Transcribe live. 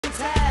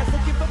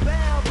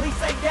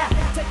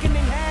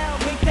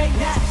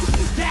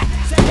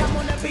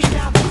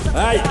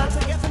Hey!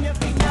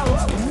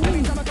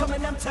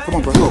 Come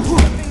on, bro.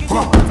 Come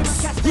on.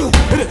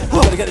 Hit it.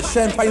 Gotta get the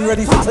champagne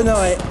ready for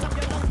tonight.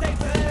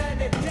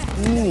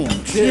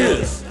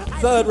 Cheers.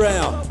 Third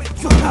round.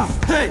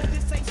 Hey!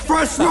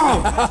 First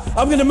round!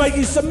 I'm gonna make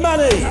you some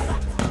money!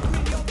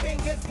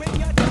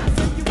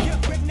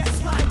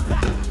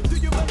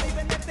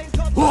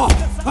 More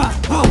power!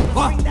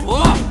 Come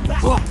on!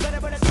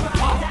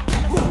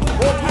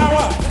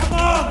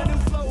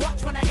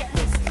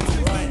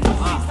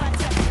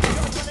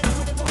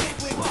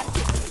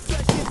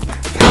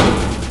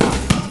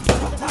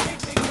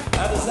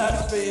 How does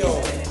that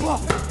feel?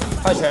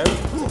 Hi, Chen.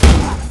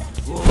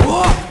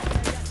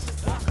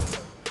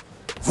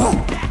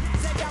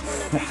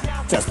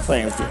 Just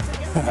playing with you.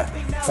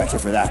 Thank you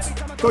for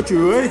that. Got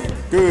you, eh?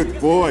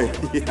 Good boy.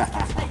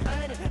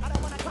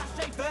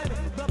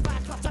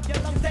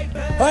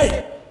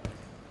 Hey!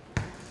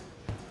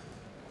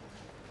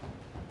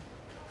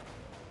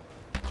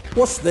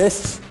 What's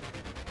this?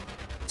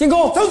 建哥，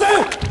收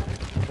聲！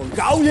我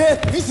搞嘢，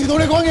幾時到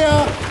你講嘢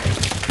啊？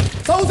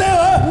收聲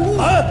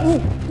啊！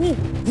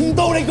唔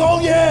到你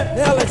講嘢。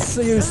Now let's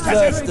see who's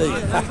thirsty.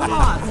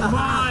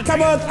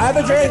 Come on, have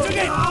a drink.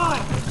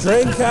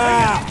 Drink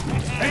up.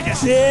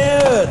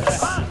 Cheers.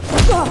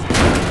 Shut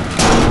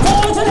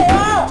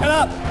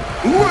up.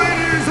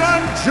 Ladies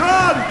and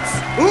gents,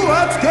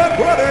 let's get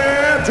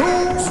ready to...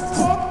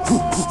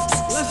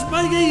 Let's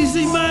make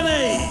easy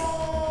money.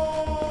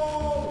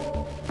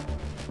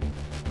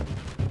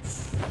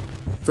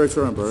 First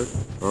round, bro.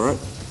 All right?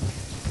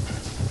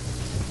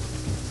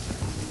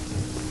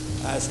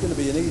 It's going to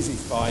be an easy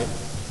fight.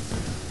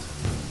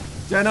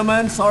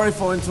 Gentlemen, sorry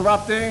for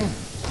interrupting.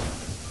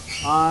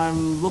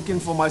 I'm looking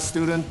for my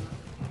student,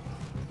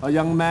 a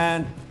young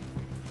man,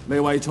 Lei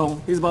Wei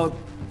Chong. He's about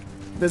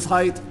this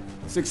height,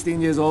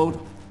 16 years old.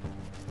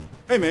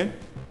 Hey, man.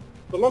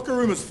 The locker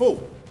room is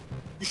full.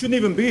 You shouldn't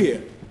even be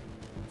here.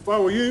 If I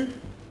were you,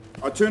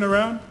 I'd turn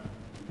around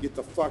and get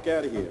the fuck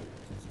out of here.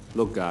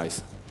 Look,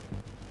 guys,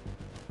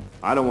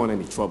 I don't want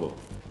any trouble.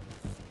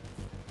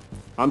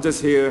 I'm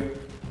just here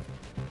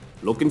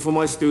looking for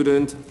my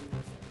student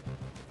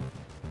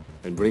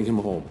and bring him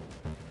home.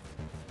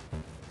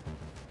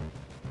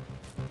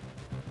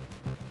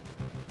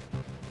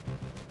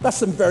 That's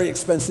some very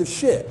expensive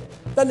shit.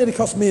 That nearly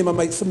cost me and my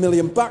mates $1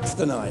 million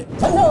tonight.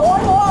 陳 Sir， 我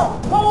喺度啊！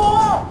救我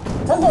啊！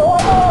陳 Sir， 我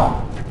喺度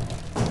啊！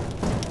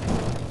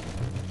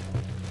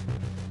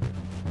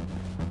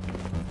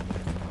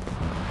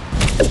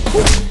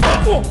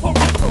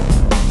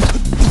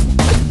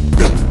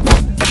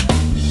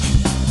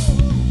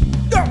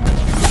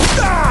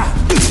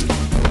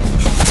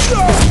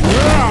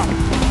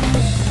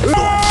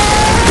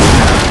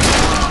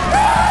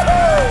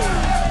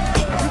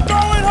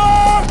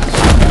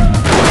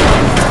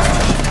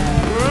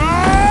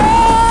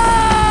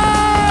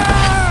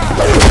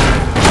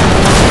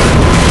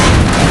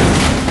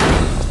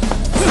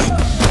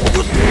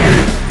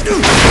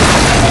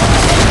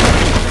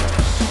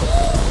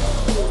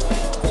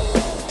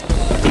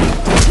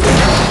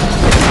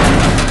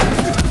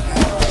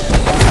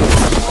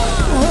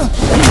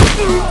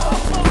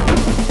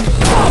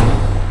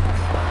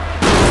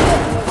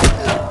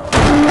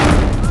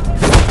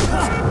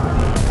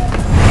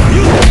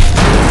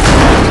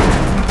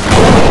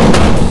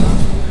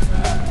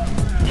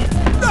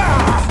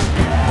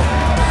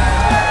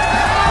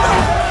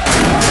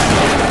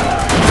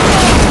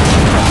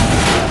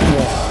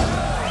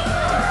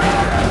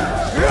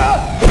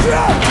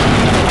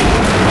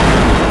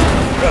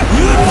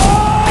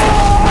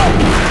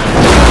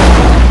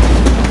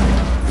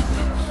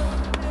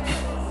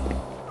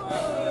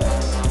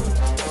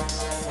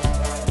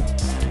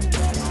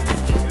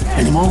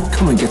 Any more?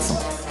 Come and get some.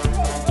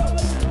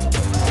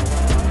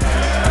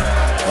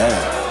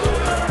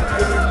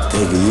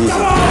 Take it easy.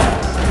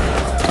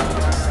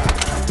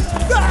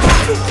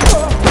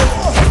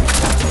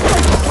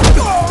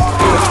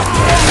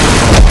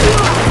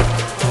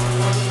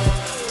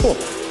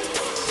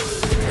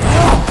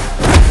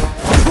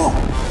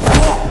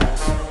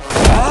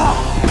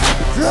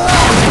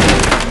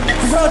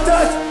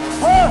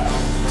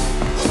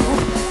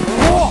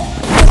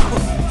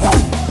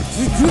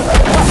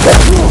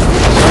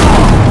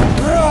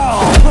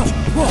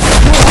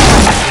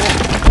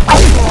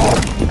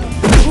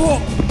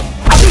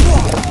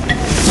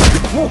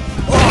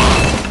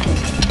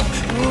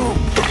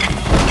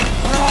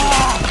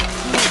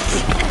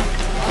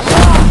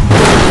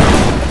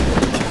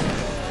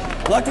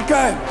 Like a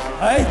game,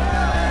 eh?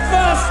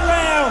 First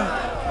round!